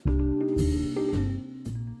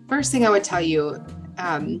first thing I would tell you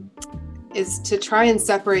is to try and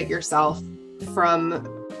separate yourself from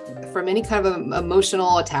any kind of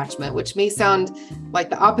emotional attachment, which may sound like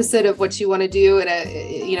the opposite of what you want to do in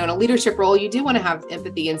a leadership role. You do want to have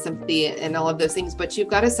empathy and sympathy and all of those things, but you've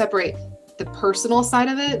got to separate the personal side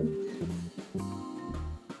of it.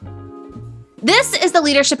 This is the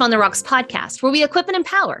Leadership on the Rocks podcast, where we equip and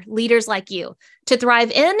empower leaders like you to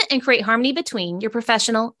thrive in and create harmony between your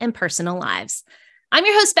professional and personal lives. I'm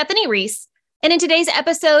your host, Bethany Reese, and in today's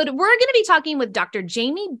episode, we're going to be talking with Dr.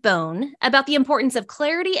 Jamie Bone about the importance of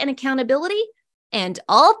clarity and accountability and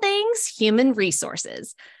all things human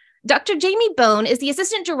resources. Dr. Jamie Bone is the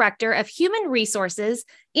Assistant Director of Human Resources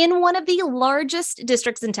in one of the largest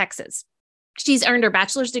districts in Texas. She's earned her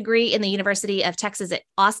bachelor's degree in the University of Texas at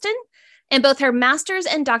Austin, and both her master's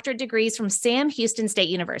and doctorate degrees from Sam Houston State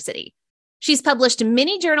University. She's published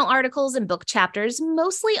many journal articles and book chapters,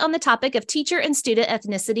 mostly on the topic of teacher and student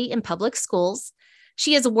ethnicity in public schools.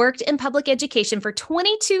 She has worked in public education for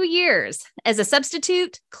 22 years as a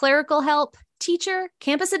substitute, clerical help, teacher,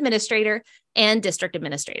 campus administrator, and district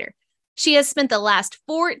administrator. She has spent the last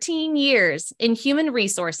 14 years in human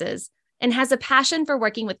resources and has a passion for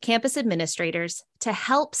working with campus administrators to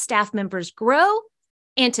help staff members grow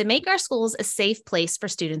and to make our schools a safe place for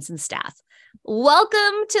students and staff.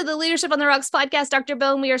 Welcome to the Leadership on the Rocks podcast, Dr.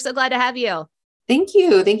 Bone. We are so glad to have you. Thank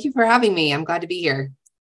you. Thank you for having me. I'm glad to be here.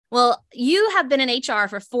 Well, you have been in HR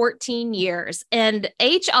for 14 years, and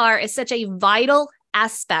HR is such a vital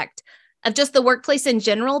aspect of just the workplace in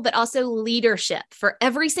general, but also leadership for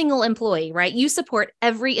every single employee, right? You support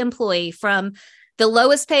every employee from the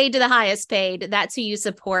lowest paid to the highest paid. That's who you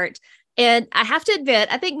support. And I have to admit,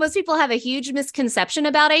 I think most people have a huge misconception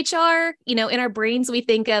about HR. You know, in our brains, we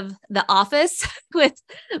think of The Office with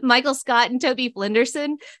Michael Scott and Toby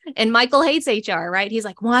Flenderson, and Michael hates HR, right? He's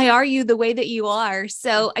like, why are you the way that you are?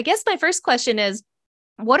 So I guess my first question is,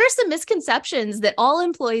 what are some misconceptions that all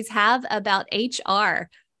employees have about HR?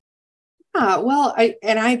 Well, I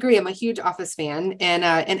agree. I'm a huge Office fan, and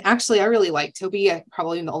actually, I really like Toby. I'm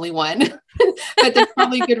probably the only one, but there's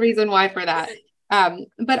probably a good reason why for that.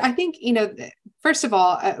 But I think, first of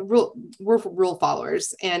all, we're rule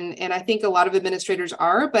followers, and I think a lot of administrators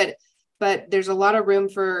are, but there's a lot of room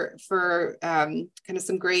for kind of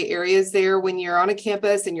some gray areas there when you're on a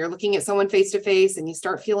campus and you're looking at someone face to face and you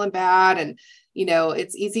start feeling bad, and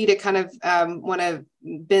it's easy to kind of want to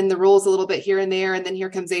bend the rules a little bit here and there, and then here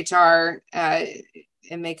comes HR,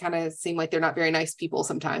 and they kind of seem like they're not very nice people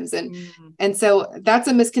sometimes, and so that's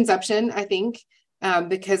a misconception, I think.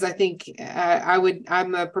 Because I think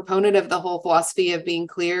I'm a proponent of the whole philosophy of being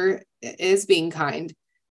clear is being kind.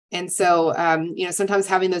 And so, sometimes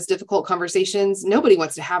having those difficult conversations, nobody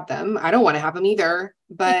wants to have them. I don't want to have them either,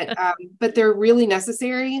 but they're really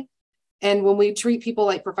necessary. And when we treat people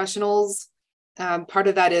like professionals, part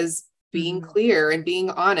of that is being clear and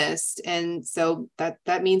being honest. And so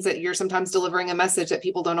that means that you're sometimes delivering a message that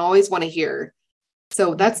people don't always want to hear.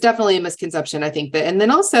 So that's definitely a misconception, I think. And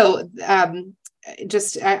then also,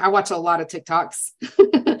 I watch a lot of TikToks,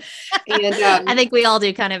 and I think we all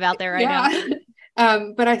do kind of out there right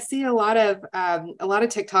now. But I see a lot of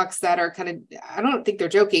TikToks that are kind of, I don't think they're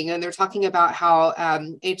joking, and they're talking about how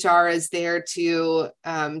HR is there to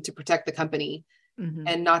protect the company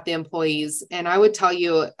and not the employees. And I would tell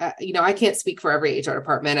you, I can't speak for every HR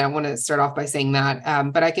department. I want to start off by saying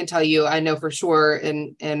that, but I can tell you, I know for sure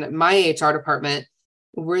in my HR department,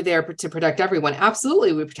 we're there to protect everyone.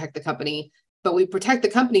 Absolutely, we protect the company. But we protect the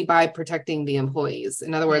company by protecting the employees.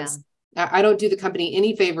 In other words, I don't do the company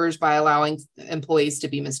any favors by allowing employees to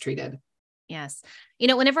be mistreated. Yes.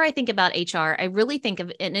 Whenever I think about HR, I really think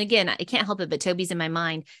of, and again, I can't help it, but Toby's in my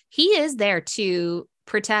mind. He is there to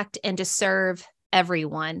protect and to serve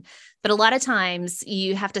everyone. But a lot of times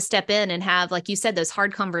you have to step in and have, like you said, those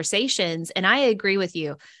hard conversations. And I agree with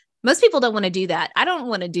you. Most people don't want to do that. I don't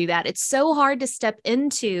want to do that. It's so hard to step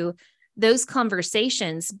into those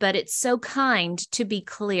conversations, but it's so kind to be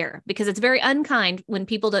clear, because it's very unkind when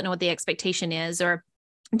people don't know what the expectation is or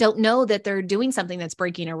don't know that they're doing something that's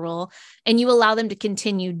breaking a rule, and you allow them to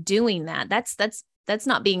continue doing that. That's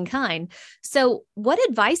not being kind. So what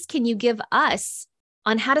advice can you give us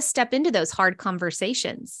on how to step into those hard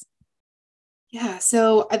conversations? Yeah.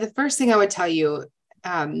 So the first thing I would tell you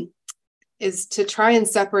is to try and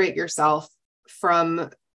separate yourself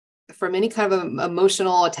from any kind of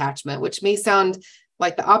emotional attachment, which may sound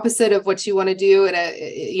like the opposite of what you want to do in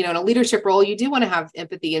a leadership role. You do want to have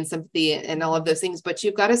empathy and sympathy and all of those things, but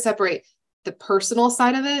you've got to separate the personal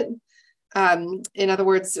side of it. In other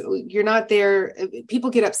words, you're not there. People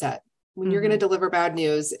get upset. when you're going to deliver bad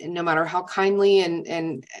news, and no matter how kindly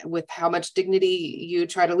and with how much dignity you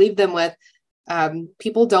try to leave them with,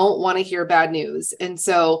 people don't want to hear bad news. And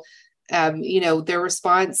so, their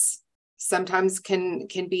response sometimes can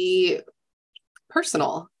be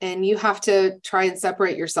personal, and you have to try and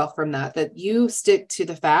separate yourself from that you stick to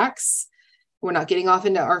the facts. We're not getting off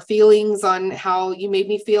into our feelings on how you made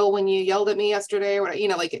me feel when you yelled at me yesterday, or,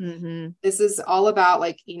 this is all about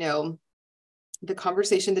the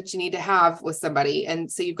conversation that you need to have with somebody.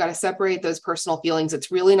 And so you've got to separate those personal feelings.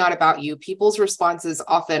 It's really not about you. People's responses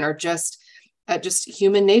often are just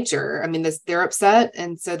human nature. I mean, they're upset.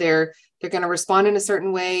 And so they're going to respond in a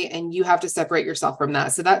certain way, and you have to separate yourself from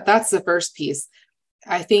that. So that's the first piece.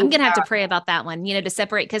 I think I'm going to have to pray about that one, to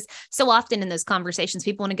separate, because so often in those conversations,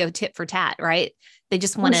 people want to go tit for tat, right? They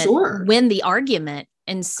just want to win the argument.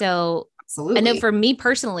 And so absolutely. I know for me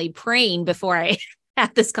personally, praying before I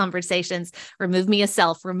have these conversations, remove me of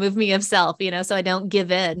self, so I don't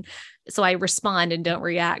give in. So I respond and don't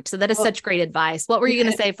react. So that is such great advice. What were you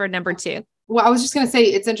going to say for number 2? Well, I was just going to say,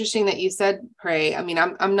 it's interesting that you said pray. I mean,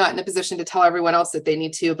 I'm not in a position to tell everyone else that they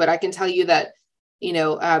need to, but I can tell you that,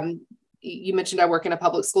 you mentioned I work in a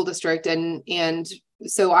public school district, and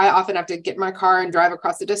so I often have to get in my car and drive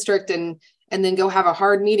across the district and then go have a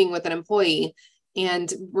hard meeting with an employee.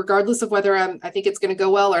 And regardless of whether I think it's going to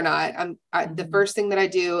go well or not, the first thing that I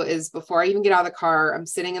do is, before I even get out of the car, I'm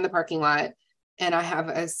sitting in the parking lot, and I have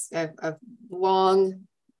a long,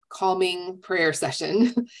 calming prayer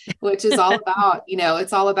session, which is all about,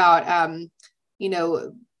 it's all about,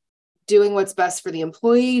 doing what's best for the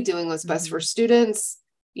employee, doing what's best for students,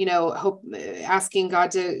 asking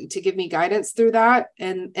God to give me guidance through that.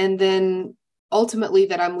 And then ultimately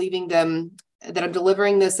that I'm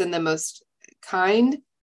delivering this in the most kind,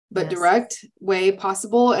 but direct way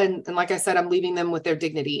possible. And like I said, I'm leaving them with their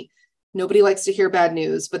dignity. Nobody likes to hear bad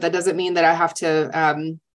news, but that doesn't mean that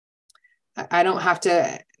I don't have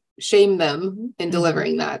to shame them in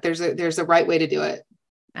delivering that. There's a right way to do it.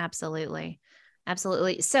 Absolutely.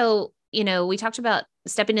 Absolutely. So, we talked about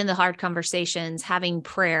stepping into hard conversations, having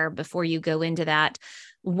prayer before you go into that.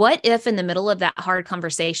 What if in the middle of that hard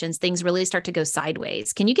conversations, things really start to go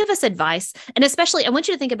sideways? Can you give us advice? And especially, I want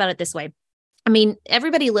you to think about it this way. I mean,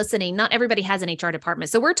 everybody listening, not everybody has an HR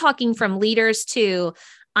department. So we're talking from leaders to,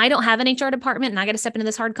 I don't have an HR department and I got to step into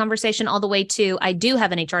this hard conversation, all the way to, I do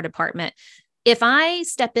have an HR department. If I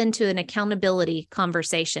step into an accountability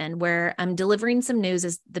conversation where I'm delivering some news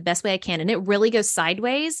as the best way I can, and it really goes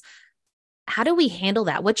sideways, how do we handle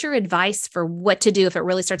that? What's your advice for what to do if it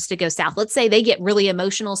really starts to go south? Let's say they get really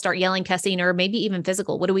emotional, start yelling, cussing, or maybe even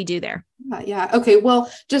physical. What do we do there? Yeah. Okay.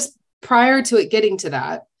 Well, just prior to it getting to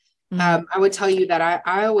that, I would tell you that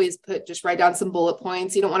I always just write down some bullet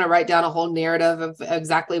points. You don't want to write down a whole narrative of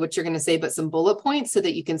exactly what you're going to say, but some bullet points so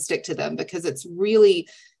that you can stick to them, because it's really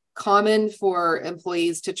common for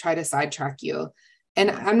employees to try to sidetrack you. And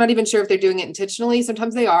I'm not even sure if they're doing it intentionally.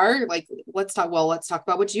 Sometimes they are like, let's talk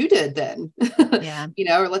about what you did then,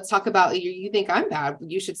 or let's talk about, you think I'm bad.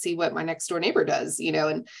 You should see what my next door neighbor does,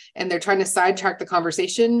 and they're trying to sidetrack the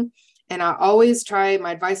conversation. And I always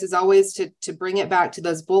my advice is always to bring it back to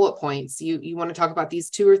those bullet points. You want to talk about these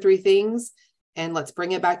 2 or 3 things, and let's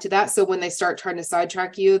bring it back to that. So when they start trying to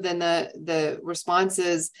sidetrack you, then the response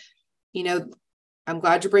is, I'm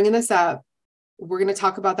glad you're bringing this up. We're going to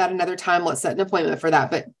talk about that another time. Let's set an appointment for that.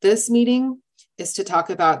 But this meeting is to talk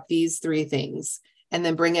about these 3 things, and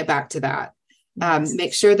then bring it back to that. Nice.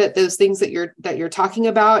 Make sure that those things that you're talking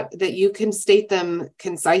about, that you can state them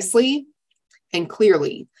concisely and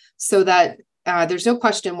clearly, so that there's no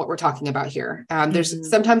question what we're talking about here. There's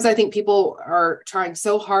sometimes I think people are trying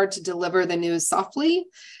so hard to deliver the news softly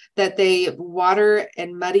that they water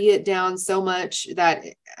and muddy it down so much that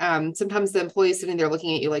sometimes the employee sitting there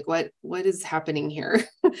looking at you like, what is happening here?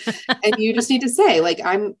 And you just need to say, like,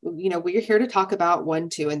 we're here to talk about 1,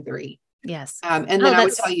 2, and 3. Yes. And then I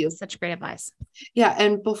would tell you such great advice. Yeah.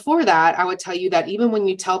 And before that, I would tell you that even when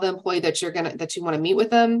you tell the employee that you want to meet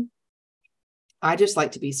with them, I just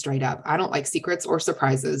like to be straight up. I don't like secrets or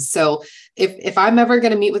surprises. So if I'm ever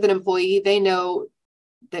going to meet with an employee, they know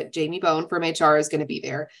that Jamie Bone from HR is going to be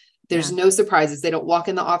there. There's no surprises. They don't walk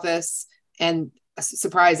in the office and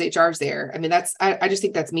surprise HR's there. I mean, I just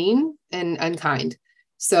think that's mean and unkind.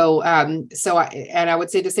 So I would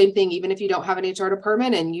say the same thing, even if you don't have an HR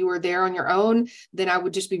department and you are there on your own, then I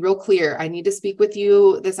would just be real clear. I need to speak with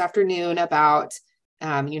you this afternoon about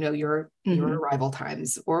your arrival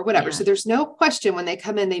times or whatever. Yeah. So there's no question when they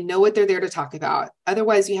come in, they know what they're there to talk about.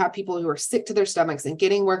 Otherwise, you have people who are sick to their stomachs and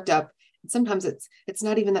getting worked up. And sometimes it's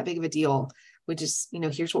not even that big of a deal. We just,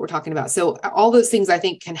 here's what we're talking about. So all those things I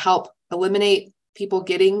think can help eliminate people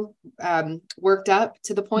getting worked up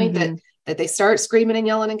to the point that they start screaming and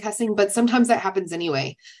yelling and cussing, but sometimes that happens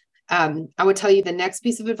anyway. I would tell you the next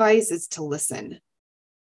piece of advice is to listen.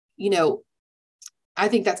 I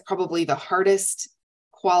think that's probably the hardest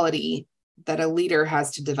quality that a leader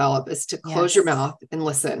has to develop, is to close your mouth and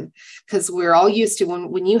listen. Because we're all used to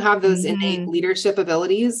when you have those innate leadership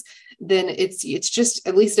abilities, then it's just,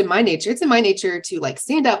 at least in my nature, it's in my nature to like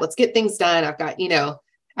stand up, let's get things done. I've got,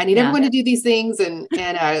 I need everyone to do these things. And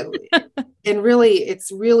really,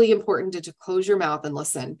 it's really important to close your mouth and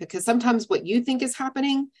listen, because sometimes what you think is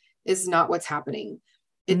happening is not what's happening.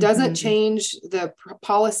 It doesn't change the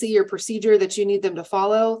policy or procedure that you need them to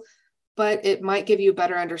follow, but it might give you a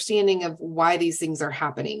better understanding of why these things are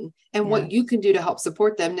happening and what you can do to help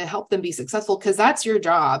support them, to help them be successful. Because that's your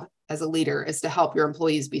job as a leader, is to help your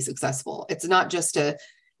employees be successful. It's not just to,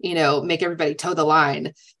 make everybody toe the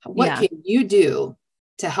line. What can you do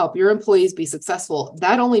to help your employees be successful?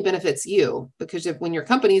 That only benefits you, because when your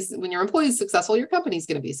employees successful, your company's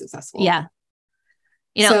going to be successful. Yeah.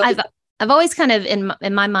 I've always kind of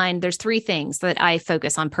in my mind, there's three things that I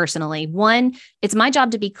focus on personally. One, it's my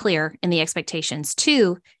job to be clear in the expectations.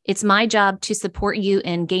 Two, it's my job to support you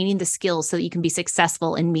in gaining the skills so that you can be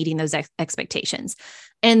successful in meeting those expectations.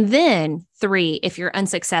 And then three, if you're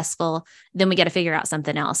unsuccessful, then we got to figure out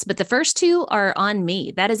something else. But the first two are on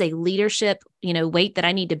me. That is a leadership, weight that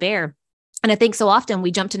I need to bear. And I think so often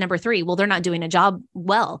we jump to number three. Well, they're not doing a job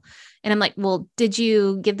well. And I'm like, well, did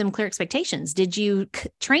you give them clear expectations? Did you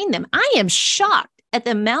train them? I am shocked at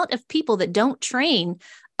the amount of people that don't train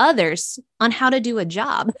others on how to do a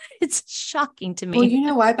job. It's shocking to me. Well, you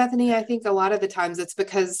know why, Bethany? I think a lot of the times it's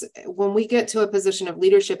because when we get to a position of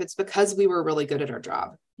leadership, it's because we were really good at our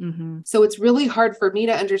job. So it's really hard for me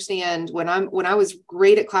to understand when I was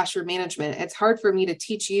great at classroom management, it's hard for me to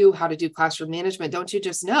teach you how to do classroom management. Don't you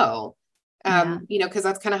just know? Because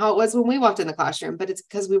that's kind of how it was when we walked in the classroom, but it's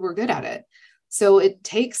because we were good at it. So it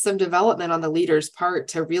takes some development on the leader's part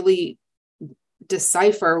to really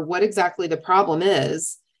decipher what exactly the problem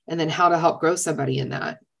is, and then how to help grow somebody in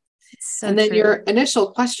that. So and then true. Your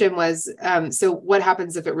initial question was, so what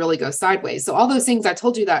happens if it really goes sideways? So all those things, I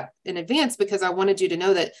told you that in advance, because I wanted you to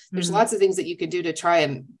know that there's lots of things that you can do to try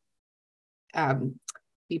and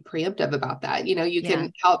be preemptive about that. You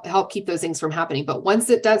can help keep those things from happening. But once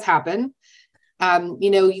it does happen,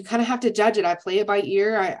 you kind of have to judge it. I play it by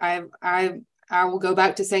ear. I will go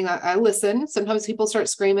back to saying I listen. Sometimes people start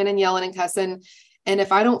screaming and yelling and cussing. And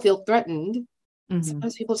if I don't feel threatened,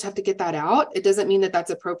 sometimes people just have to get that out. It doesn't mean that that's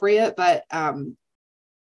appropriate, but,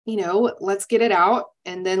 let's get it out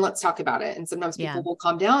and then let's talk about it. And sometimes people will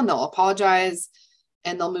calm down, they'll apologize,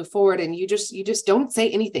 and they'll move forward. And you just don't say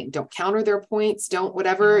anything. Don't counter their points. Don't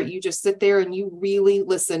whatever. You just sit there and you really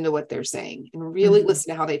listen to what they're saying and really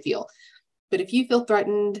listen to how they feel. But if you feel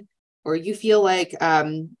threatened, or you feel like,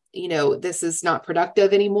 this is not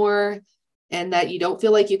productive anymore, and that you don't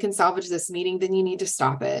feel like you can salvage this meeting, then you need to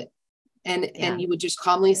stop it. And you would just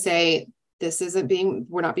calmly say,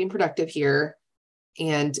 we're not being productive here.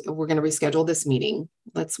 And we're going to reschedule this meeting.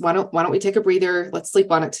 Why don't we take a breather? Let's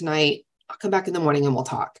sleep on it tonight. I'll come back in the morning and we'll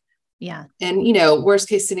talk. Yeah. And, worst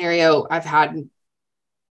case scenario, I've had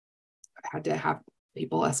to have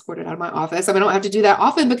people escorted out of my office. I don't have to do that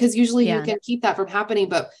often, because usually you can keep that from happening.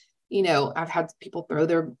 But, I've had people throw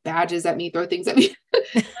their badges at me, throw things at me.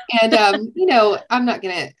 And, I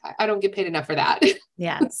don't get paid enough for that.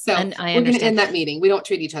 Yeah. So we're going to end that meeting. We don't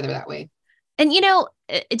treat each other that way. And,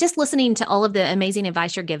 just listening to all of the amazing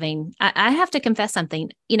advice you're giving, I have to confess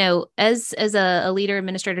something, as a leader,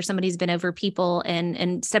 administrator, somebody who's been over people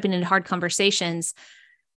and stepping into hard conversations,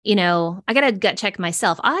 I got to gut check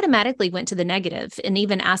myself. I automatically went to the negative, and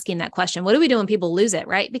even asking that question, what do we do when people lose it?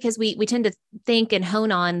 Right. Because we tend to think and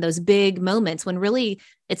hone on those big moments when really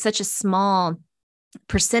it's such a small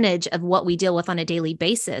percentage of what we deal with on a daily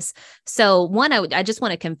basis. So one, I just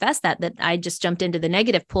want to confess that I just jumped into the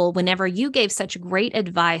negative pool whenever you gave such great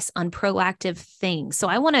advice on proactive things. So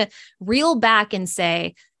I want to reel back and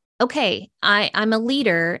say, okay, I'm a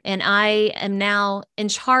leader, and I am now in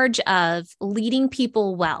charge of leading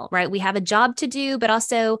people well, right? We have a job to do, but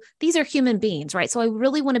also these are human beings, right? So I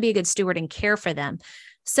really want to be a good steward and care for them.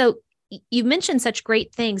 So you mentioned such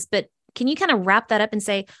great things, but can you kind of wrap that up and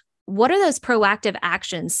say, what are those proactive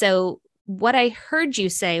actions? So what I heard you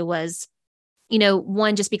say was,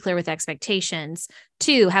 one, just be clear with expectations.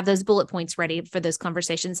 Two, have those bullet points ready for those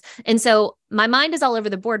conversations. And so my mind is all over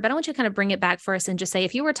the board, but I want you to kind of bring it back for us and just say,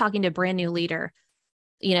 if you were talking to a brand new leader,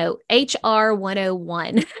 HR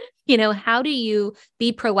 101, how do you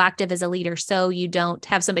be proactive as a leader so you don't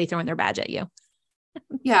have somebody throwing their badge at you?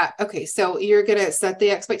 Yeah. Okay. So you're going to set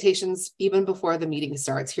the expectations even before the meeting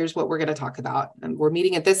starts. Here's what we're going to talk about. And we're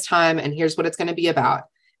meeting at this time, and here's what it's going to be about.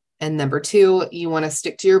 And number two, you want to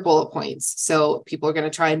stick to your bullet points. So people are going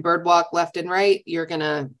to try and bird walk left and right. You're going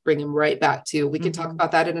to bring them right back to, we can talk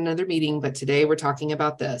about that in another meeting, but today we're talking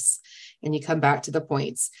about this. And you come back to the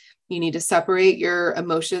points. You need to separate your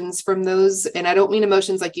emotions from those. And I don't mean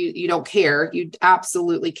emotions like you don't care. You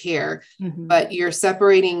absolutely care, but you're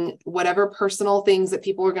separating whatever personal things that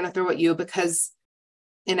people are going to throw at you because,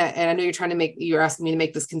 and I know you're asking me to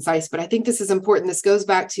make this concise, but I think this is important. This goes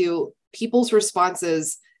back to people's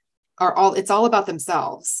responses it's all about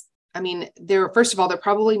themselves. I mean, first of all, they're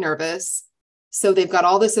probably nervous. So they've got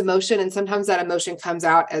all this emotion, and sometimes that emotion comes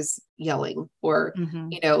out as yelling or,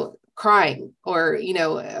 crying or,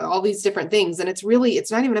 all these different things. And it's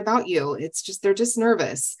not even about you. It's just, they're just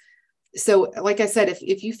nervous. So like I said,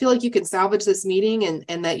 if you feel like you can salvage this meeting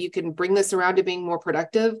and that you can bring this around to being more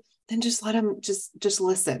productive, then just let them just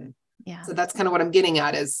listen. Yeah. So that's kind of what I'm getting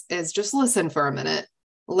at is just listen for a minute,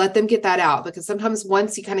 let them get that out, because sometimes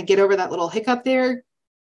once you kind of get over that little hiccup there,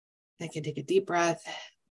 they can take a deep breath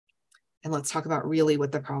and let's talk about really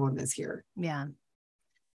what the problem is here. Yeah.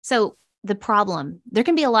 So the problem, there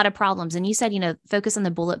can be a lot of problems. And you said, focus on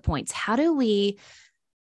the bullet points. How do we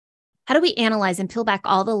analyze and peel back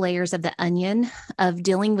all the layers of the onion of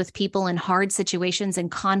dealing with people in hard situations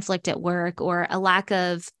and conflict at work or a lack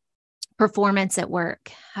of performance at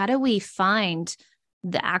work? How do we find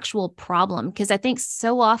the actual problem? Because I think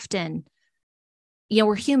so often,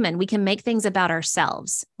 we're human. We can make things about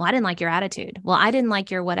ourselves. Well, I didn't like your attitude. Well, I didn't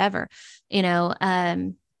like your whatever,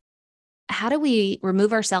 how do we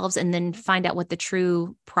remove ourselves and then find out what the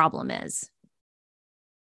true problem is?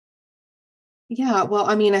 Yeah, well,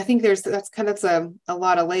 I mean, I think that's a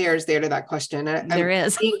lot of layers there to that question. There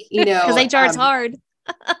is, think, because HR is hard.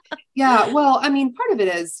 Yeah, well, I mean, part of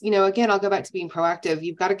it is, again, I'll go back to being proactive.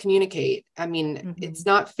 You've got to communicate. I mean, it's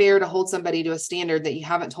not fair to hold somebody to a standard that you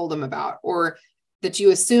haven't told them about, or that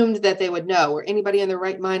you assumed that they would know, or anybody in their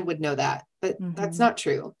right mind would know that, but that's not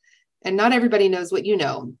true. And not everybody knows what you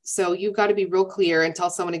know. So you've got to be real clear and tell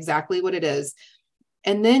someone exactly what it is.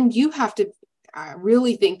 And then you have to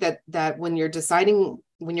really think that when you're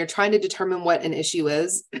trying to determine what an issue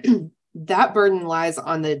is, that burden lies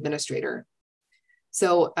on the administrator.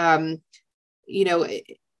 So, I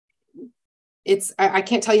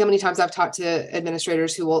can't tell you how many times I've talked to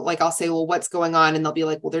administrators who will, I'll say, well, what's going on? And they'll be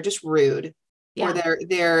like, well, they're just rude. Yeah.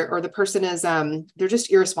 Or the person is, they're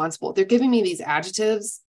just irresponsible. They're giving me these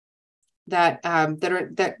adjectives that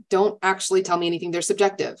don't actually tell me anything. They're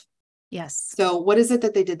subjective. Yes. So what is it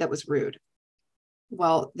that they did that was rude?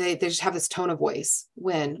 Well, they just have this tone of voice.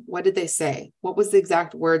 What did they say? What was the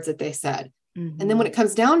exact words that they said? And then when it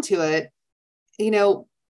comes down to it,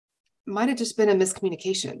 might have just been a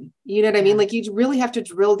miscommunication. You know what I mean? You really have to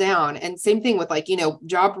drill down. And same thing with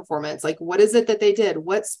job performance. What is it that they did?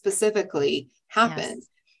 What specifically happened? Yes.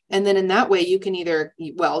 And then in that way, you can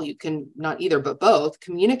you can not either, but both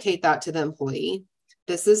communicate that to the employee.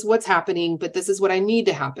 This is what's happening, but this is what I need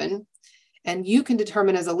to happen. And you can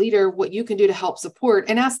determine as a leader what you can do to help support,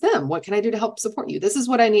 and ask them, what can I do to help support you? This is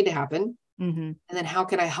what I need to happen. And then how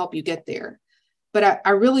can I help you get there? But I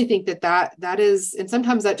really think that is, and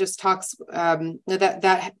sometimes that just talks,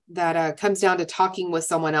 that comes down to talking with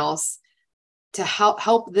someone else to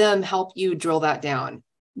help them help you drill that down.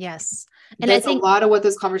 Yes. And that's a lot of what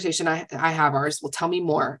this conversation I have ours. Well, tell me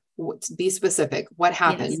more. Be specific. What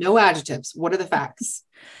happened? Yes. No adjectives. What are the facts?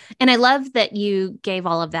 And I love that you gave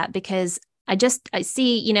all of that, because I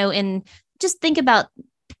see, and just think about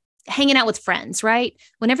hanging out with friends, right?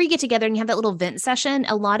 Whenever you get together and you have that little vent session,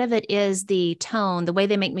 a lot of it is the tone, the way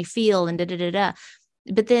they make me feel, and da-da-da-da.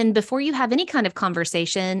 But then before you have any kind of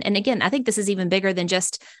conversation, and again, I think this is even bigger than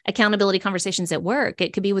just accountability conversations at work.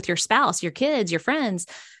 It could be with your spouse, your kids, your friends,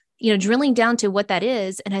 drilling down to what that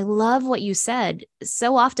is. And I love what you said.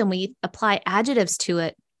 So often we apply adjectives to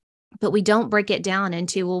it, but we don't break it down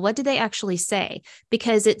into, well, what did they actually say?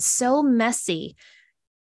 Because it's so messy.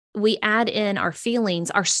 We add in our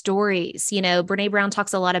feelings, our stories. Brene Brown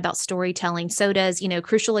talks a lot about storytelling. So does,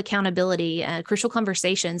 crucial accountability, crucial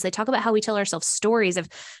conversations. They talk about how we tell ourselves stories of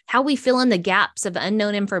how we fill in the gaps of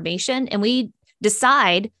unknown information, and we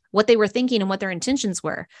decide what they were thinking and what their intentions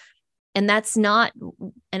were. And that's not,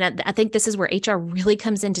 and I think this is where HR really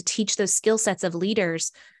comes in to teach those skill sets of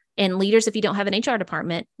leaders. And leaders, if you don't have an HR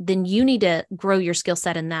department, then you need to grow your skill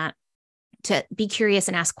set in that, to be curious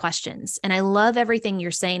and ask questions. And I love everything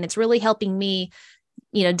you're saying. It's really helping me,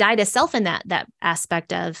 die to self in that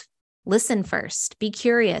aspect of listen first, be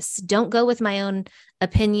curious. Don't go with my own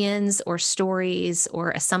opinions or stories or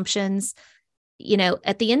assumptions.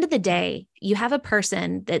 at the end of the day, you have a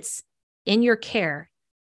person that's in your care.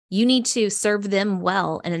 You need to serve them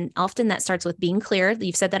well. And often that starts with being clear.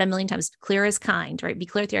 You've said that a million times, clear as kind, right? Be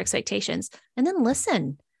clear with your expectations and then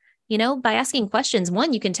listen, by asking questions.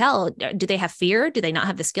 One, you can tell, do they have fear? Do they not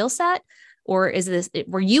have the skill set? Or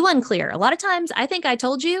were you unclear? A lot of times I think I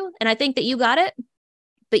told you and I think that you got it,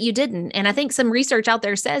 but you didn't. And I think some research out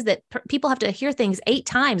there says that people have to hear things 8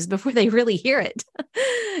 times before they really hear it,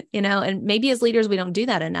 and maybe as leaders, we don't do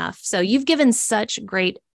that enough. So you've given such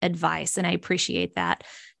great advice and I appreciate that.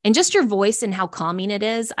 And just your voice and how calming it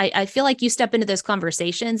is. I feel like you step into those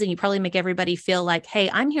conversations and you probably make everybody feel like, hey,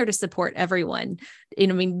 I'm here to support everyone.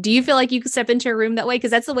 Do you feel like you could step into a room that way? Because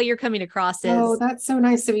that's the way you're coming across. Oh, that's so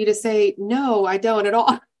nice of you to say. No, I don't at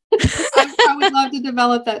all. I would love to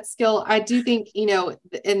develop that skill. I do think,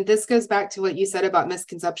 and this goes back to what you said about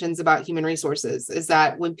misconceptions about human resources, is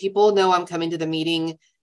that when people know I'm coming to the meeting,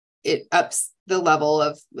 it ups the level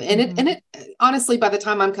of, and it honestly, by the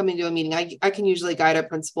time I'm coming to a meeting, I can usually guide a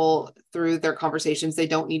principal through their conversations. They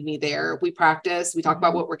don't need me there. We practice, we talk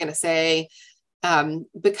about what we're going to say,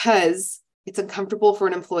 because it's uncomfortable for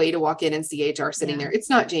an employee to walk in and see HR sitting there.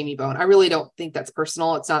 It's not Jamie Bone. I really don't think that's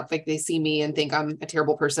personal. It's not like they see me and think I'm a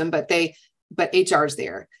terrible person, but HR's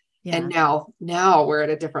there. Yeah. And now we're at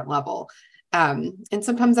a different level. And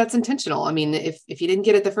sometimes that's intentional. I mean, if you didn't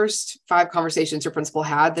get it the first 5 conversations your principal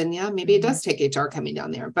had, then maybe it does take HR coming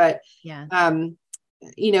down there, but,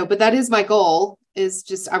 but that is my goal, is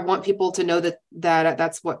just, I want people to know that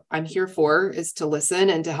that's what I'm here for, is to listen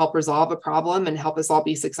and to help resolve a problem and help us all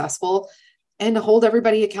be successful and to hold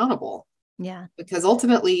everybody accountable. Yeah. Because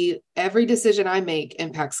ultimately every decision I make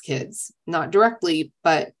impacts kids, not directly,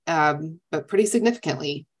 but pretty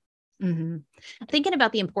significantly. Mm-hmm. Thinking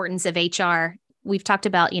about the importance of HR, we've talked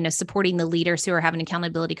about, supporting the leaders who are having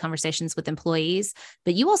accountability conversations with employees,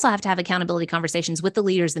 but you also have to have accountability conversations with the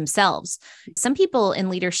leaders themselves. Some people in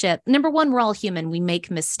leadership, number one, we're all human. We make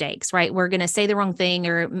mistakes, right? We're going to say the wrong thing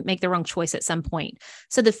or make the wrong choice at some point.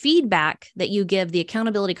 So the feedback that you give, the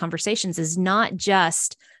accountability conversations, is not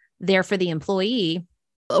just there for the employee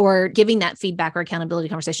or giving that feedback or accountability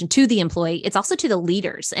conversation to the employee. It's also to the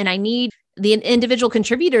leaders. And I need the individual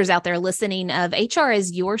contributors out there listening of HR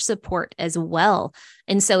as your support as well.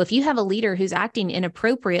 And so if you have a leader who's acting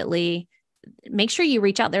inappropriately, make sure you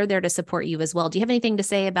reach out. They're there to support you as well. Do you have anything to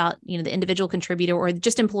say about, the individual contributor or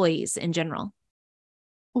just employees in general?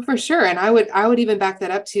 Well, for sure. And I would even back that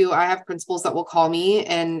up too. I have principals that will call me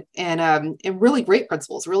and really great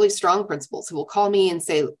principals, really strong principals, who will call me and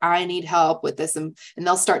say, I need help with this. And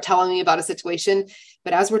they'll start telling me about a situation.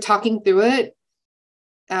 But as we're talking through it,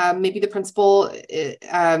 maybe the principal is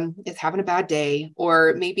having a bad day,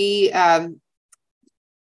 or maybe they're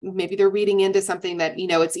reading into something that,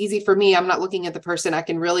 it's easy for me. I'm not looking at the person. I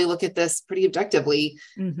can really look at this pretty objectively.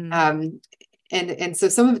 Mm-hmm. And so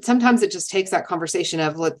sometimes it just takes that conversation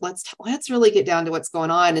of let's really get down to what's going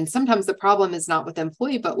on. And sometimes the problem is not with the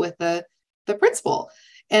employee, but with the principal.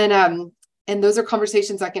 And those are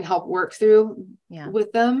conversations I can help work through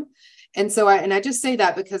with them. And so I just say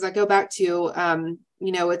that because I go back to,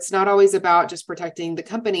 it's not always about just protecting the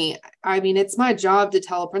company. I mean, it's my job to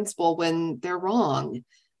tell a principal when they're wrong.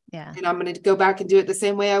 Yeah. And I'm going to go back and do it the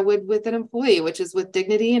same way I would with an employee, which is with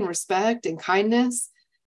dignity and respect and kindness.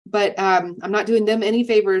 But I'm not doing them any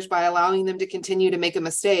favors by allowing them to continue to make a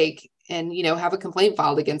mistake and, have a complaint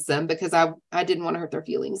filed against them because I didn't want to hurt their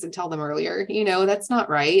feelings and tell them earlier, that's not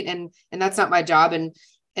right. And that's not my job.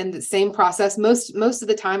 And the same process, most of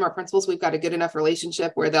the time, our principals, we've got a good enough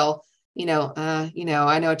relationship where they'll, I know,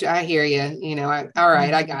 I hear you, all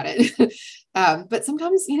right, I got it. But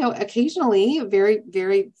sometimes, occasionally, very,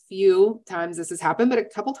 very few times this has happened, but a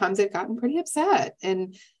couple times they've gotten pretty upset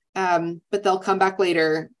but they'll come back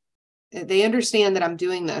later. They understand that I'm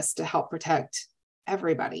doing this to help protect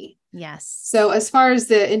everybody. Yes. So as far as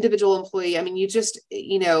the individual employee, I mean, you just,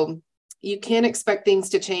 you can't expect things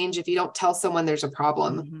to change if you don't tell someone there's a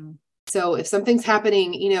problem. Mm-hmm. So if something's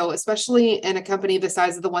happening, especially in a company the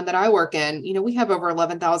size of the one that I work in, we have over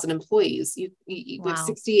 11,000 employees. We have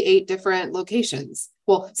 68 different locations,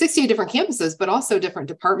 68 different campuses, but also different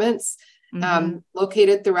departments. Mm-hmm.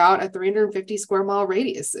 Located throughout a 350 square mile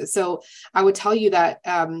radius. So I would tell you that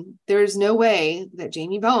there's no way that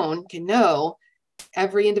Jamie Bone can know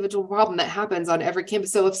every individual problem that happens on every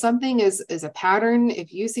campus. So if something is a pattern,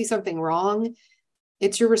 if you see something wrong,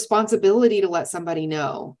 it's your responsibility to let somebody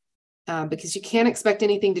know because you can't expect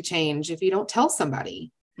anything to change if you don't tell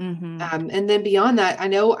somebody. Mm-hmm. And then beyond that, I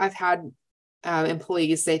know I've had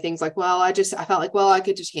employees say things like, I felt like, I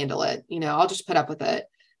could just handle it. I'll just put up with it.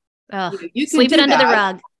 You can sweep it under the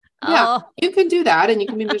rug. Yeah, Oh, you can do that and you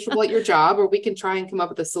can be miserable at your job, or we can try and come up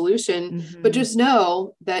with a solution. But just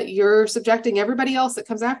know that you're subjecting everybody else that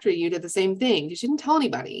comes after you to the same thing. You shouldn't tell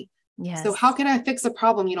anybody. So how yes, can I fix a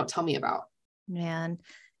problem you don't tell me about? man.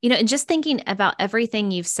 And just thinking about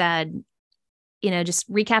everything you've said,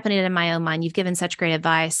 just recapping it in my own mind, you've given such great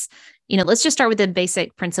advice. Let's just start with the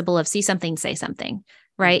basic principle of see something, say something,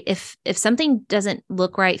 right? If something doesn't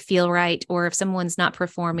look right, feel right, or if someone's not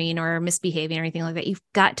performing or misbehaving or anything like that, you've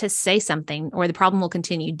got to say something or the problem will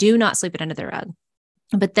continue. Do not sweep it under the rug.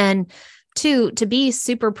 But then two, to be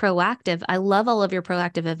super proactive, I love all of your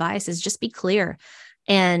proactive advice is just be clear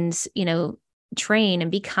and, train and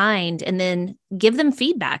be kind and then give them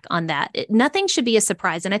feedback on that. Nothing should be a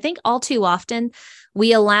surprise. And I think all too often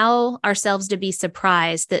we allow ourselves to be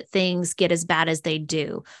surprised that things get as bad as they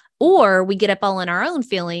do. Or we get up all in our own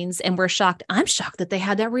feelings and we're shocked. I'm shocked that they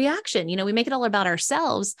had that reaction. We make it all about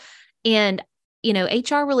ourselves. And,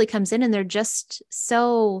 HR really comes in and they're just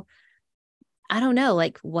so, I don't know,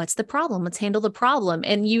 like, what's the problem? Let's handle the problem.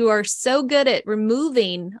 And you are so good at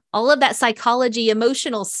removing all of that psychology,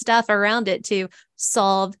 emotional stuff around it to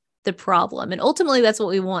solve the problem. And ultimately, that's what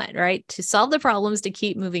we want, right? To solve the problems to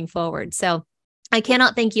keep moving forward. So I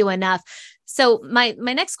cannot thank you enough. So my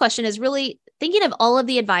next question is really thinking of all of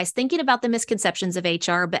the advice, thinking about the misconceptions of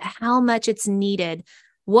HR, but how much it's needed.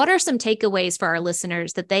 What are some takeaways for our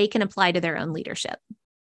listeners that they can apply to their own leadership?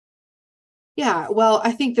 Yeah, well,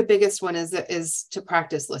 I think the biggest one is to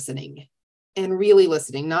practice listening and really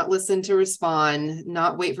listening, not listen to respond,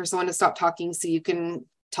 not wait for someone to stop talking so you can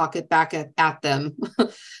talk it back at them.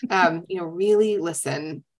 Really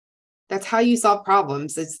listen. That's how you solve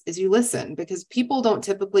problems is you listen, because people don't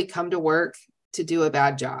typically come to work to do a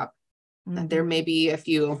bad job. And there may be a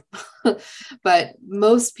few, but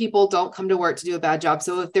most people don't come to work to do a bad job.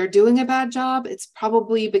 So if they're doing a bad job, it's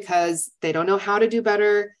probably because they don't know how to do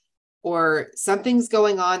better, or something's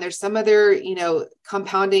going on. There's some other,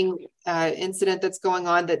 compounding incident that's going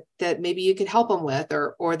on that maybe you could help them with,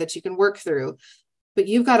 or that you can work through. But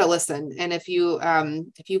you've got to listen. And if you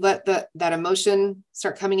let that emotion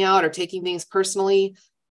start coming out or taking things personally,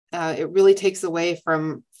 it really takes away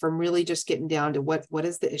from really just getting down to what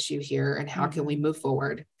is the issue here and how can we move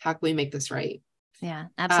forward? How can we make this right? Yeah,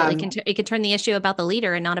 absolutely. It can turn the issue about the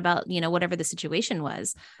leader and not about, whatever the situation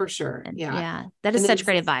was. For sure. And Yeah. That is such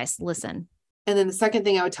great advice. Listen. And then the second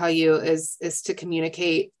thing I would tell you is to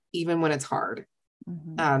communicate even when it's hard.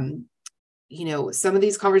 Some of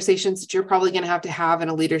these conversations that you're probably going to have in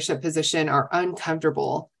a leadership position are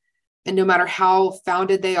uncomfortable. And no matter how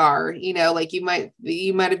founded they are, like you might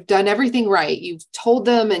have done everything right. You've told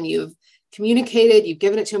them and you've communicated, you've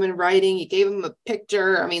given it to them in writing, you gave them a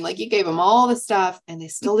picture. I mean, like you gave them all the stuff and they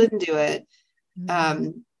still didn't do it.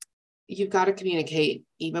 You've got to communicate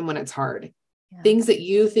even when it's hard. Yeah. Things that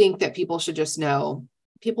you think that people should just know,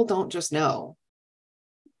 people don't just know.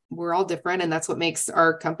 We're all different. And that's what makes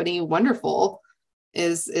our company wonderful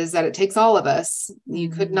is that it takes all of us. You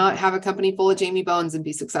could not have a company full of Jamie Bones and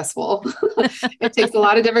be successful. It takes a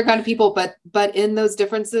lot of different kind of people, but in those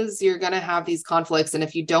differences, you're going to have these conflicts. And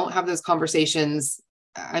if you don't have those conversations,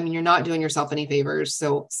 I mean, you're not doing yourself any favors.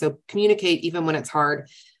 So communicate even when it's hard.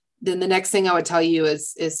 Then the next thing I would tell you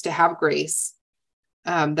is to have grace.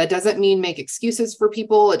 That doesn't mean make excuses for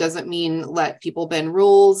people. It doesn't mean let people bend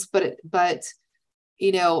rules, but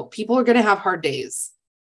people are going to have hard days.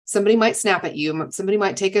 Somebody might snap at you. Somebody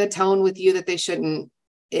might take a tone with you that they shouldn't.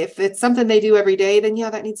 If it's something they do every day, then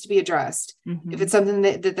that needs to be addressed. If it's something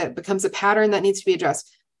that becomes a pattern, that needs to be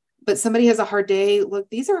addressed. But somebody has a hard day. Look,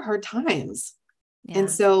 these are hard times. Yeah.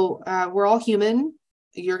 And so we're all human.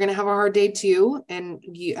 You're going to have a hard day too. And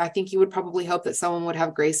I think you would probably hope that someone would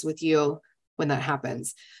have grace with you when that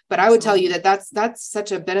happens. But I would tell you that that's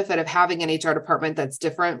such a benefit of having an HR department that's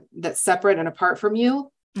different, that's separate and apart from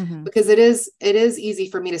you. Because it is easy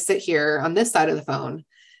for me to sit here on this side of the phone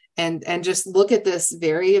and just look at this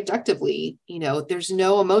very objectively. There's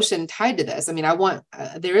no emotion tied to this. I mean,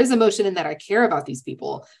 there is emotion in that I care about these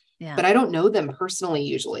people, but I don't know them personally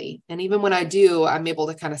usually. And even when I do, I'm able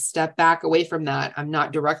to kind of step back away from that. I'm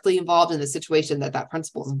not directly involved in the situation that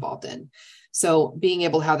principal is involved in. So being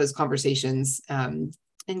able to have those conversations and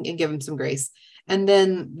give them some grace. And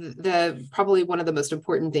then probably one of the most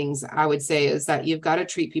important things I would say is that you've got to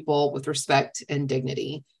treat people with respect and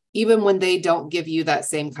dignity, even when they don't give you that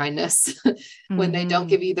same kindness, when they don't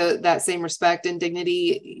give you that same respect and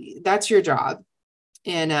dignity. That's your job.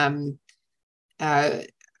 And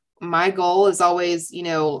my goal is always,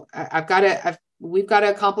 we've got to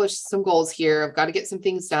accomplish some goals here. I've got to get some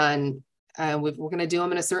things done. We're going to do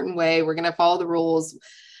them in a certain way. We're going to follow the rules.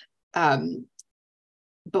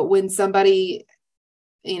 But when somebody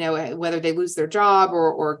whether they lose their job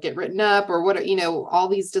or get written up or what, all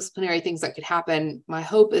these disciplinary things that could happen. My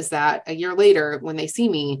hope is that a year later, when they see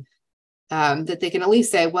me, that they can at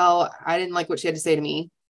least say, well, I didn't like what she had to say to me.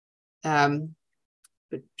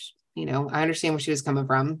 But I understand where she was coming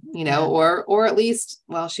from, or at least,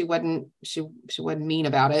 well, she wasn't mean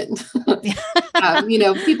about it.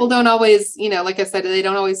 People don't always, like I said, they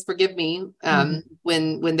don't always forgive me,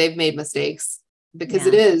 when they've made mistakes, because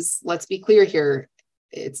it is, let's be clear here.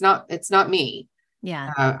 It's not me.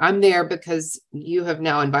 Yeah. I'm there because you have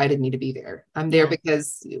now invited me to be there. I'm there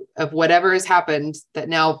because of whatever has happened that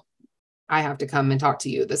now I have to come and talk to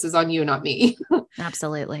you. This is on you, not me.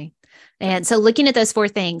 Absolutely. And so looking at those 4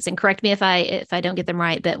 things, and correct me if I don't get them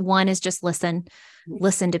right, but 1 is just listen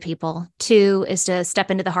to people. 2 is to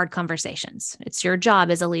step into the hard conversations. It's your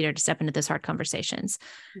job as a leader to step into those hard conversations.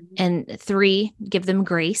 And 3, give them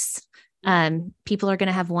grace. People are going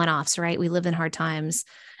to have one-offs, right? We live in hard times.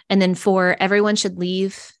 And then 4, everyone should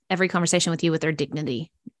leave every conversation with you with their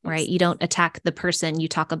dignity, right? You don't attack the person, you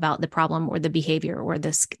talk about the problem or the behavior or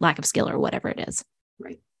the lack of skill or whatever it is.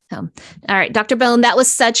 Right. All right, Dr. Bone, that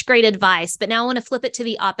was such great advice, but now I want to flip it to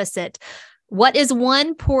the opposite. What is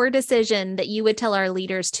one poor decision that you would tell our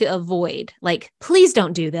leaders to avoid? Like, please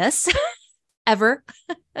don't do this ever.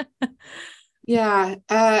 Yeah.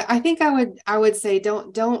 I think I would say,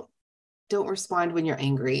 don't respond when you're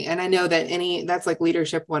angry. And I know that that's like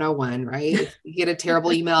leadership 101, right? If you get a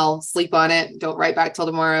terrible email, sleep on it. Don't write back till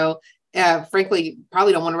tomorrow. Frankly,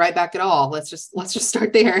 probably don't want to write back at all. Let's just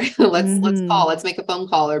start there. Let's call, let's make a phone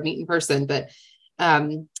call or meet in person. But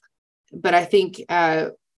I think,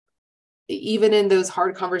 even in those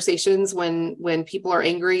hard conversations, when people are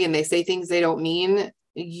angry and they say things they don't mean,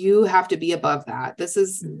 you have to be above that. This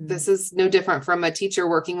is no different from a teacher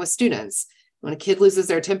working with students. When a kid loses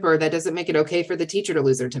their temper, that doesn't make it okay for the teacher to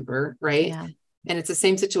lose their temper, right? Yeah. And it's the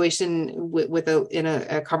same situation in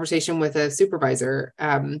a conversation with a supervisor.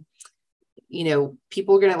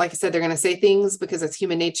 People are going to, like I said, they're going to say things because it's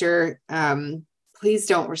human nature. Please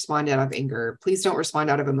don't respond out of anger. Please don't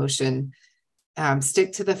respond out of emotion.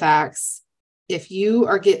 Stick to the facts. If you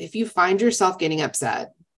find yourself getting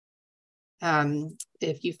upset,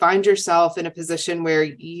 if you find yourself in a position where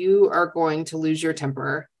you are going to lose your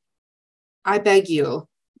temper, I beg you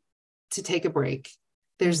to take a break.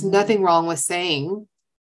 There's nothing wrong with saying,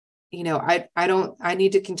 I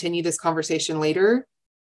need to continue this conversation later.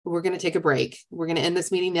 We're going to take a break. We're going to end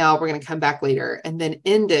this meeting now. We're going to come back later, and then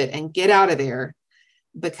end it and get out of there,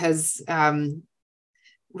 because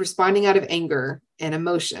responding out of anger and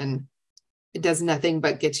emotion, it does nothing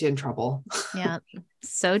but get you in trouble. Yeah,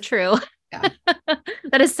 so true. Yeah.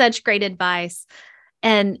 That is such great advice.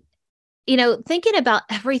 And, thinking about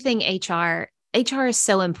everything HR is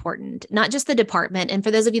so important, not just the department. And for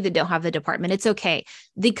those of you that don't have the department, it's okay.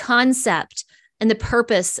 The concept and the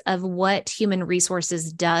purpose of what human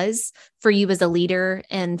resources does for you as a leader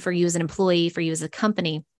and for you as an employee, for you as a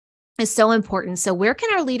company is so important. So where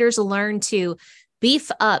can our leaders learn to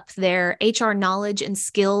beef up their HR knowledge and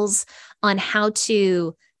skills on how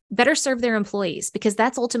to better serve their employees? Because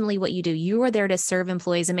that's ultimately what you do. You are there to serve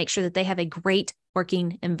employees and make sure that they have a great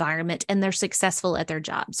working environment and they're successful at their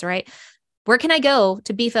jobs, right? Where can I go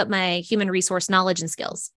to beef up my human resource knowledge and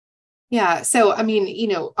skills? Yeah. So,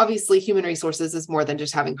 obviously human resources is more than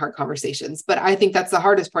just having hard conversations, but I think that's the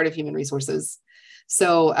hardest part of human resources.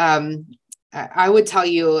 So, I would tell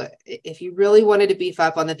you, if you really wanted to beef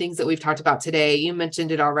up on the things that we've talked about today, you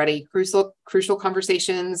mentioned it already, crucial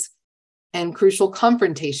conversations and crucial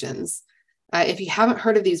confrontations. If you haven't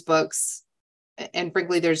heard of these books, and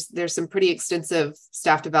frankly, there's some pretty extensive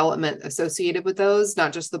staff development associated with those,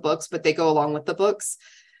 not just the books, but they go along with the books.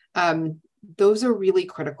 Those are really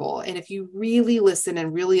critical. And if you really listen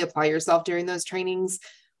and really apply yourself during those trainings,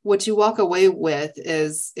 what you walk away with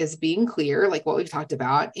is being clear, like what we've talked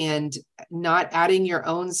about, and not adding your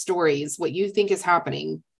own stories, what you think is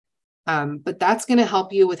happening. But that's going to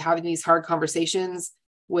help you with having these hard conversations,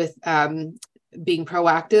 with being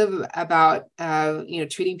proactive about,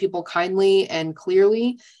 treating people kindly and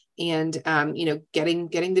clearly, and,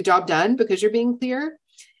 getting the job done because you're being clear.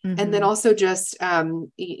 And then also just,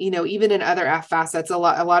 even in other facets, a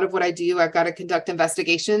lot of what I do, I've got to conduct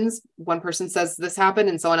investigations. One person says this happened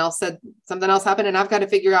and someone else said something else happened, and I've got to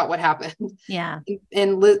figure out what happened. Yeah.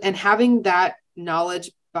 And having that knowledge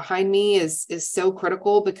behind me is so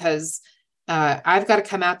critical, because I've got to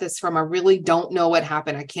come at this from a really don't know what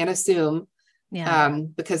happened. I can't assume,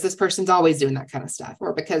 because this person's always doing that kind of stuff,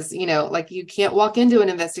 or because, you can't walk into an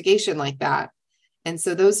investigation like that. And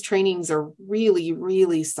so those trainings are really,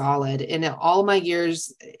 really solid. And in all my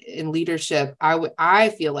years in leadership, I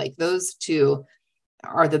feel like those two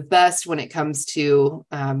are the best when it comes to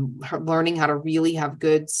learning how to really have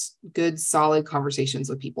good, solid conversations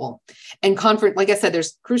with people. And like I said,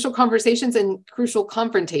 there's crucial conversations and crucial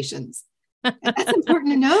confrontations. And that's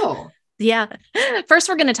important to know. Yeah. First,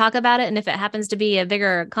 we're going to talk about it. And if it happens to be a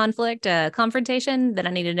bigger conflict, a confrontation, then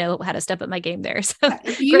I need to know how to step up my game there. So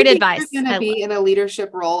great advice. You're going to be in a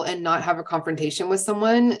leadership role and not have a confrontation with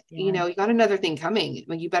someone, you got another thing coming.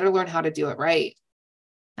 You better learn how to do it right.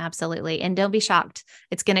 Absolutely. And don't be shocked.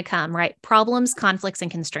 It's going to come, right? Problems, conflicts,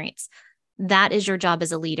 and constraints. That is your job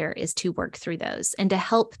as a leader, is to work through those and to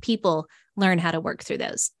help people learn how to work through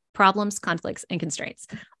those problems, conflicts, and constraints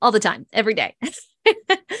all the time, every day.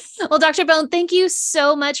 Well, Dr. Bone, thank you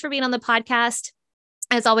so much for being on the podcast.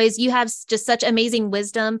 As always, you have just such amazing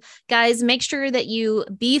wisdom. Guys, make sure that you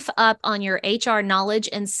beef up on your HR knowledge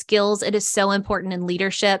and skills. It is so important in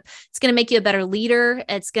leadership. It's going to make you a better leader.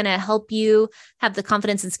 It's going to help you have the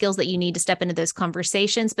confidence and skills that you need to step into those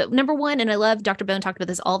conversations. But number one, and I love Dr. Bone talked about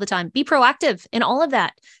this all the time, be proactive in all of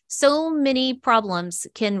that. So many problems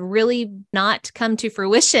can really not come to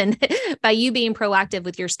fruition by you being proactive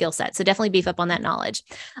with your skill set. So definitely beef up on that knowledge.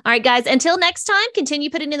 All right, guys, until next time, continue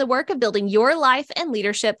putting in the work of building your life and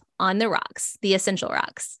leadership on the rocks, the essential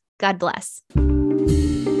rocks. God bless.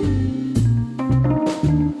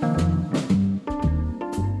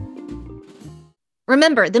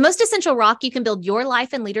 Remember, the most essential rock you can build your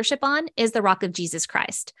life and leadership on is the rock of Jesus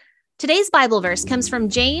Christ. Today's Bible verse comes from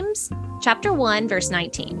James chapter 1, verse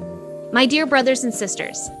 19. My dear brothers and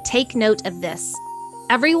sisters, take note of this.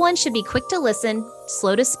 Everyone should be quick to listen,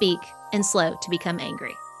 slow to speak, and slow to become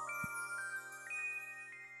angry.